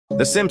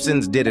The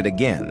Simpsons did it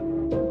again.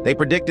 They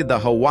predicted the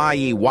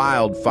Hawaii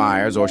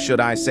wildfires, or should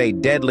I say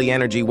deadly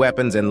energy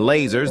weapons and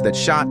lasers that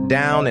shot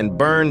down and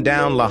burned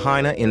down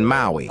Lahaina in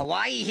Maui.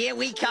 Hawaii, here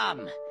we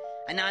come.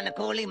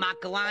 Ananakuli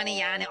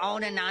Makawani and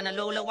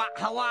Onananalula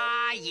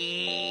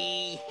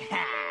Hawaii.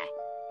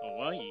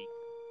 Hawaii?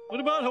 What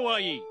about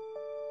Hawaii?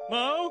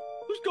 Mo?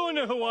 Who's going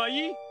to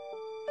Hawaii?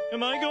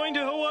 Am I going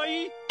to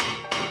Hawaii?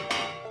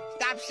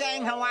 Stop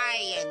saying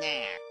Hawaii in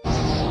there.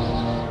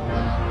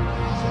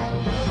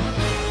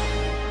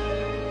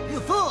 You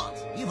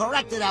fools! You've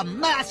erected a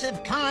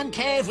massive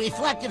concave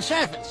reflective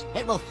surface.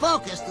 It will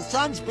focus the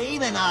sun's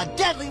beam in a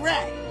deadly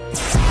ray.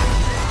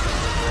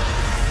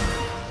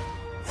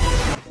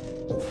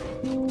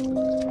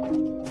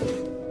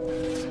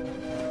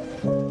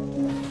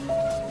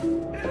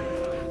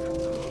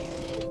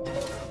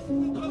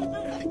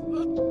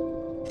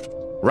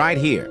 Right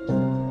here.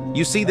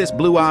 You see this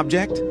blue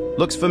object?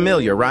 Looks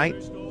familiar, right?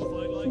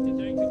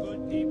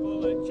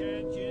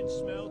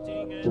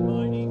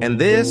 And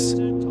this?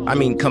 I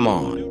mean, come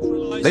on.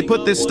 They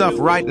put this stuff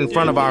right in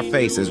front of our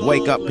faces.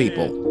 Wake up,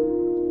 people.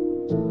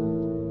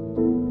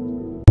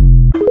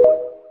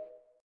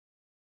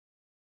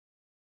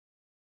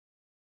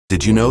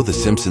 Did you know The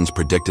Simpsons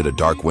predicted a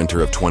dark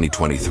winter of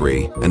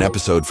 2023, an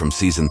episode from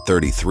season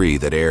 33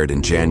 that aired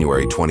in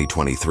January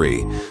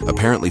 2023,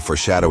 apparently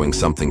foreshadowing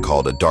something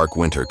called a dark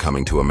winter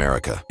coming to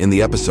America? In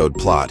the episode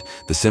plot,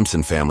 the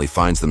Simpson family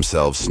finds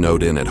themselves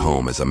snowed in at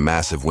home as a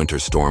massive winter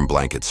storm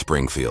blankets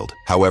Springfield.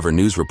 However,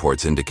 news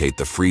reports indicate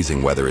the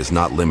freezing weather is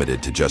not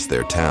limited to just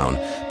their town,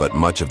 but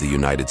much of the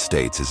United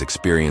States is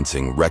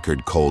experiencing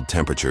record cold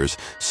temperatures,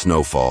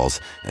 snowfalls,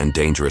 and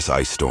dangerous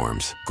ice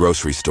storms.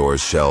 Grocery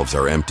stores' shelves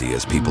are empty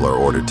as people are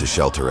ordered to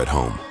shelter at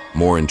home.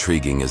 More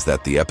intriguing is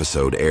that the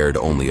episode aired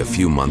only a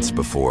few months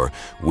before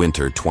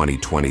winter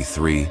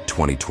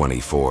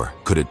 2023-2024.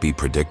 Could it be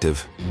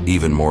predictive?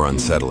 Even more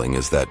unsettling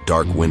is that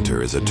dark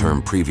winter is a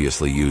term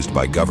previously used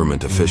by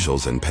government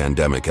officials and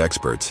pandemic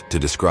experts to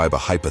describe a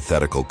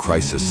hypothetical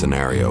crisis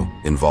scenario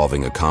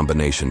involving a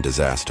combination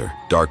disaster.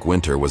 Dark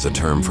winter was a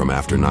term from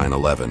after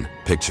 9/11,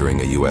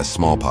 picturing a U.S.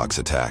 smallpox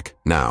attack.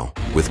 Now,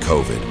 with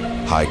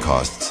COVID, high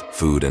costs,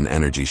 food and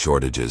energy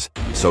shortages,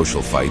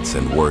 social fights,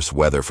 and worse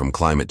weather from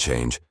climate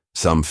change,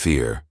 some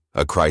fear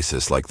a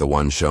crisis like the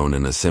one shown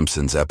in a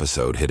Simpsons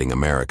episode hitting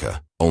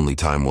America. Only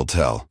time will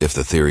tell if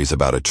the theories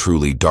about a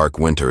truly dark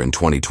winter in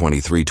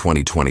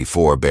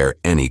 2023-2024 bear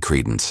any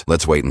credence.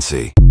 Let's wait and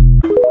see.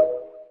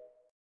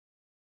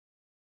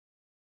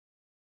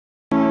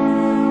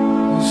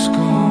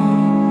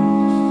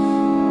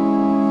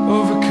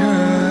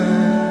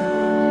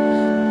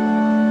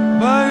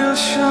 By your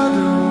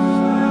shadow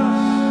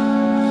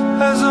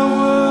as our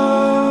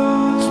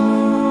worlds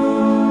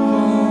move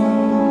on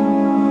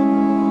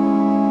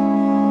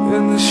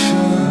in the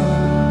shadow,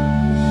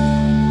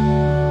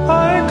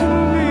 I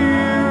can be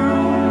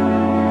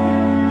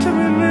you, to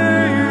be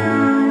near you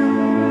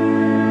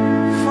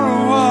for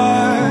a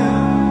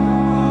while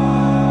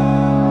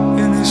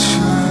in the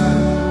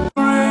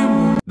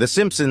shadow. The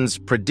Simpsons'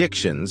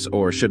 predictions,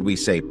 or should we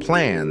say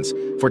plans,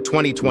 for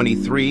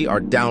 2023 are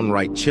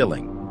downright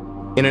chilling.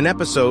 In an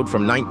episode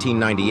from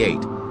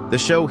 1998, the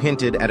show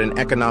hinted at an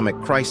economic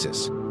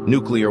crisis,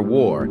 nuclear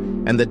war,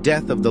 and the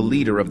death of the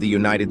leader of the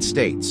United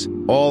States,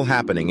 all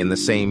happening in the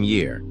same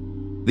year.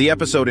 The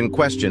episode in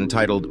question,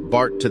 titled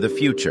Bart to the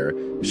Future,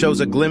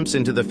 shows a glimpse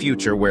into the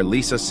future where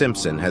Lisa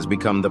Simpson has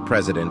become the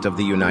President of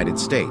the United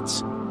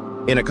States.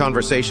 In a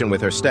conversation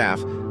with her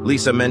staff,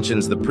 Lisa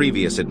mentions the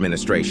previous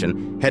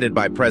administration, headed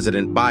by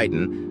President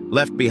Biden,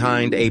 left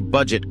behind a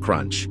budget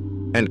crunch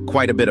and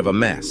quite a bit of a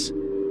mess.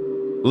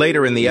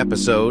 Later in the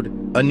episode,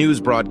 a news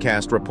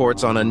broadcast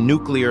reports on a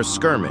nuclear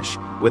skirmish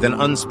with an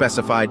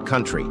unspecified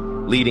country,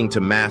 leading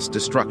to mass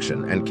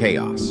destruction and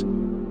chaos.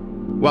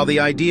 While the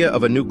idea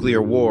of a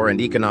nuclear war and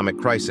economic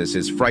crisis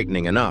is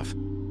frightening enough,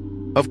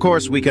 of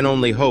course we can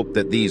only hope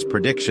that these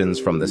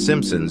predictions from The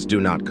Simpsons do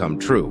not come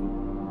true.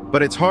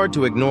 But it's hard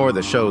to ignore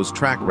the show's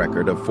track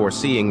record of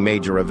foreseeing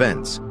major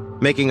events,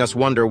 making us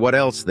wonder what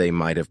else they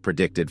might have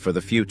predicted for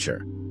the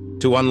future.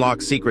 To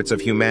unlock secrets of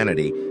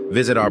humanity,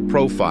 visit our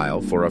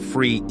profile for a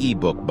free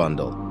ebook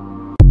bundle.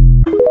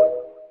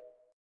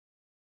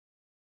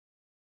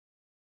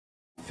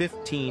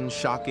 15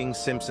 shocking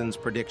Simpsons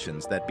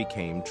predictions that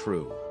became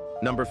true.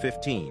 Number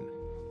 15,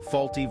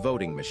 faulty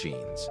voting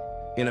machines.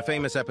 In a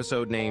famous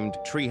episode named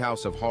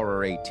Treehouse of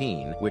Horror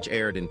 18, which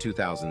aired in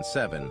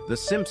 2007, The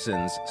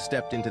Simpsons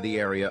stepped into the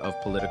area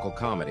of political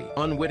comedy,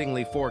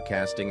 unwittingly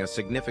forecasting a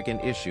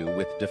significant issue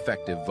with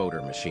defective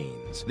voter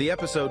machines. The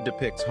episode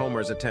depicts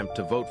Homer's attempt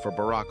to vote for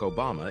Barack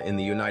Obama in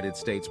the United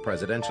States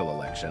presidential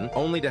election,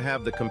 only to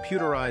have the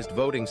computerized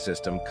voting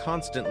system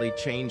constantly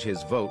change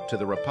his vote to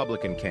the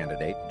Republican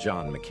candidate,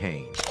 John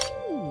McCain.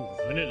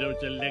 One of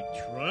those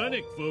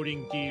electronic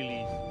voting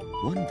dealies.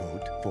 1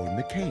 vote for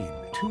McCain,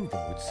 2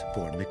 votes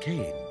for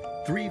McCain,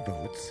 3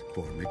 votes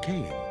for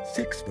McCain,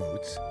 6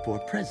 votes for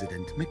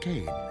President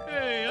McCain.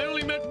 Hey, I only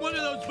only meant one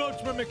of those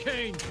votes for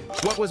McCain.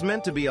 What was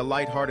meant to be a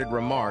lighthearted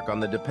remark on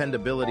the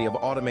dependability of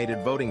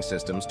automated voting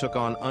systems took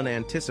on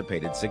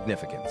unanticipated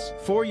significance.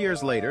 4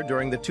 years later,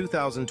 during the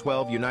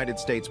 2012 United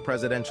States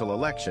presidential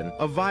election,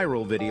 a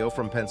viral video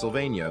from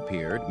Pennsylvania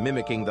appeared,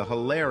 mimicking the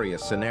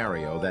hilarious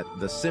scenario that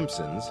The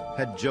Simpsons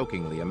had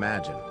jokingly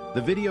imagined.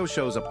 The video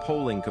shows a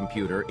polling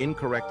computer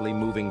incorrectly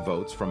moving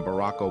votes from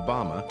Barack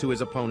Obama to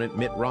his opponent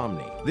Mitt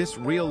Romney. This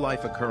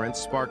real-life occurrence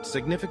sparked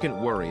significant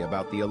worry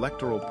about the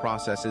electoral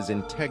process's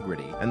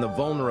integrity and the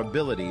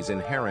vulnerabilities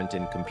inherent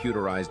in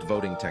computerized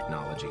voting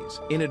technologies.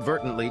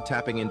 Inadvertently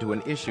tapping into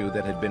an issue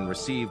that had been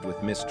received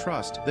with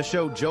mistrust, the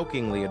show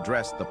jokingly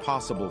addressed the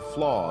possible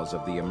flaws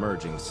of the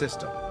emerging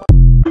system.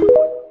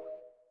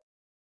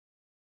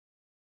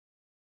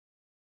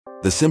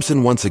 The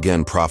Simpsons once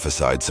again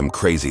prophesied some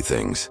crazy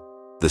things.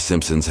 The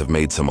Simpsons have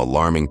made some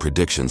alarming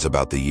predictions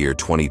about the year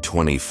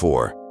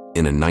 2024.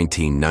 In a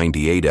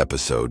 1998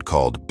 episode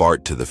called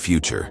Bart to the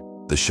Future,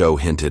 the show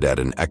hinted at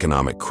an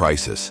economic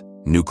crisis,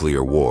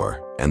 nuclear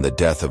war, and the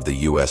death of the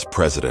U.S.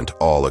 president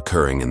all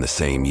occurring in the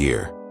same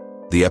year.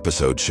 The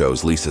episode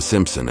shows Lisa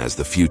Simpson as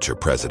the future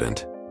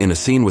president. In a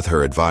scene with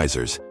her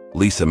advisors,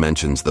 Lisa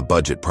mentions the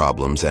budget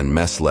problems and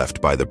mess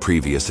left by the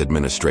previous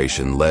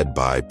administration led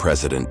by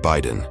President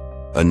Biden.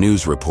 A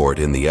news report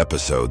in the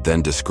episode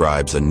then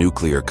describes a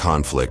nuclear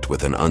conflict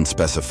with an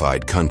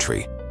unspecified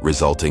country,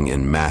 resulting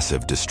in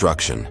massive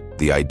destruction.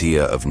 The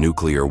idea of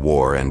nuclear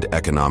war and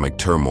economic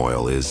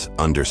turmoil is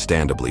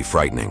understandably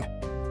frightening.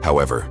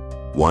 However,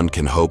 one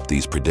can hope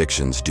these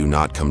predictions do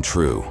not come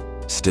true.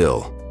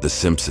 Still, The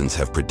Simpsons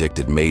have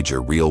predicted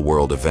major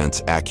real-world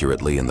events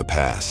accurately in the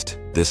past.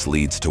 This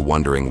leads to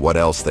wondering what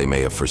else they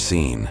may have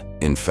foreseen.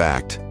 In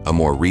fact, a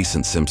more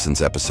recent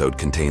Simpsons episode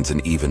contains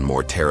an even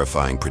more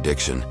terrifying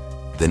prediction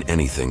than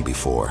anything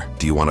before.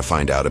 Do you want to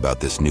find out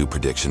about this new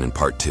prediction in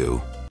part 2?